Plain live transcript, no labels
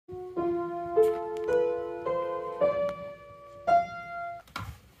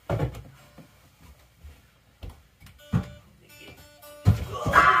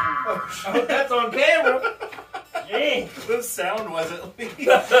Oh, that's on camera. Yeah. The sound wasn't leaving.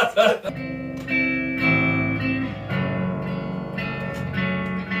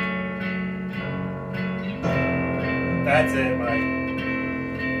 That's it, Mike.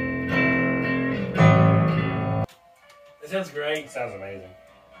 It sounds great. Sounds amazing.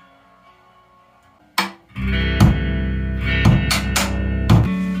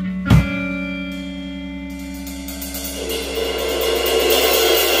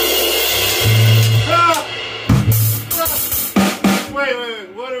 Wait,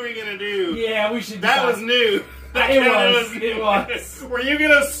 what are we gonna do? Yeah, we should. That was new. It was. Were you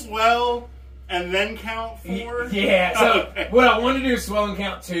gonna swell and then count 4? Yeah, so Okay. what I wanted to do is swell and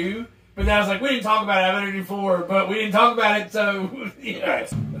count 2, but then I was like, we didn't talk about it, I better do 4, but we didn't talk about it, so, yeah. Okay.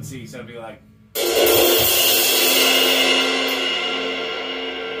 Let's see, so it'd be like...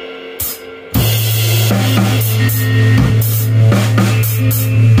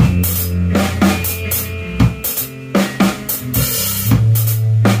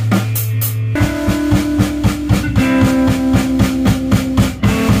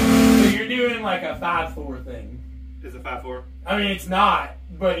 like a 5/4 thing. Is it 5/4? I mean, it's not,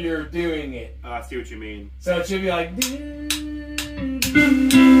 but you're doing it. Oh, I see what you mean. So it should be like.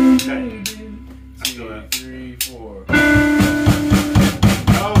 Okay. 2, 3, 4.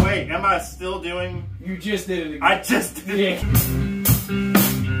 Oh wait, am I still doing? You just did it again. I just did it.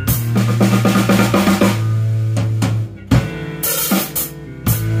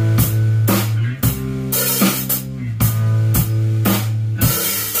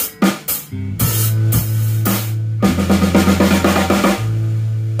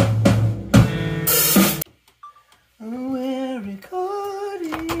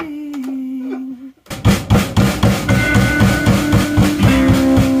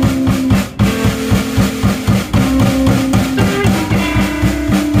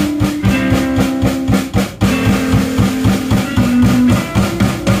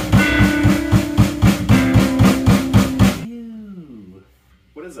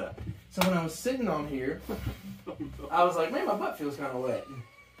 So when I was sitting on here, I was like, man, my butt feels kind of wet.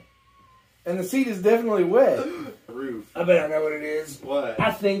 And the seat is definitely wet. Roof. I bet I know what it is. What?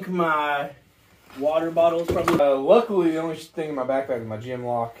 I think my water bottle is probably... luckily, the only thing in my backpack is my gym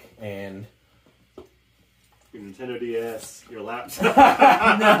lock and... Your Nintendo DS, your laptop.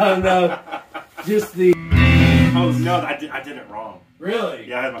 No. Just the... Oh, no, I did it wrong. Really?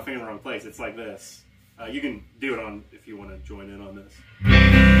 Yeah, I had my finger in the wrong place. It's like this. You can do it on if you want to join in on this.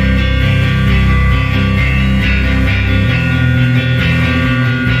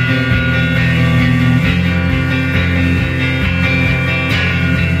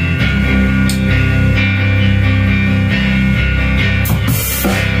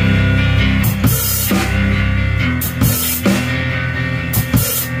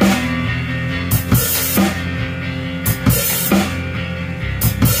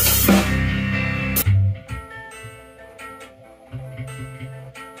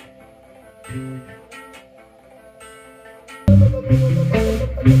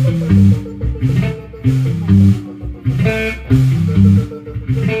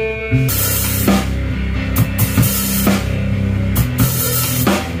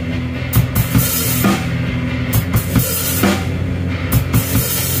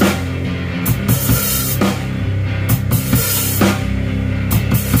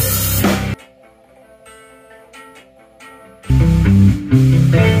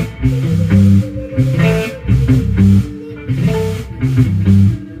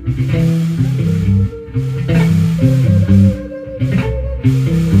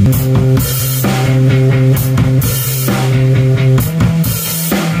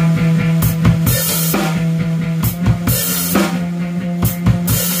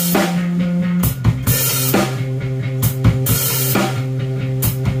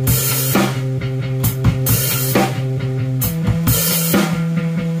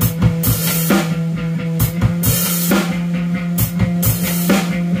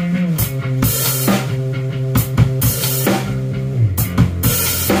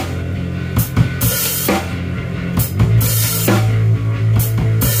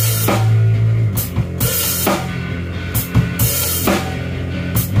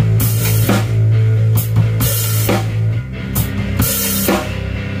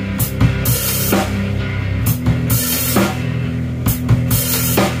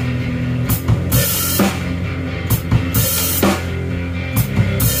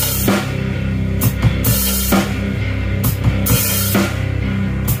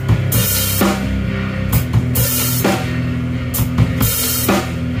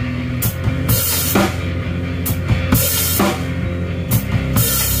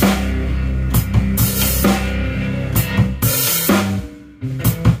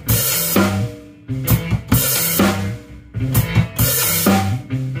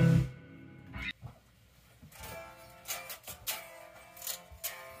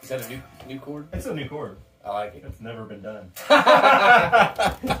 Is that a new chord? It's a new chord. I like it. It's never been done.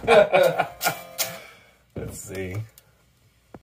 Let's see.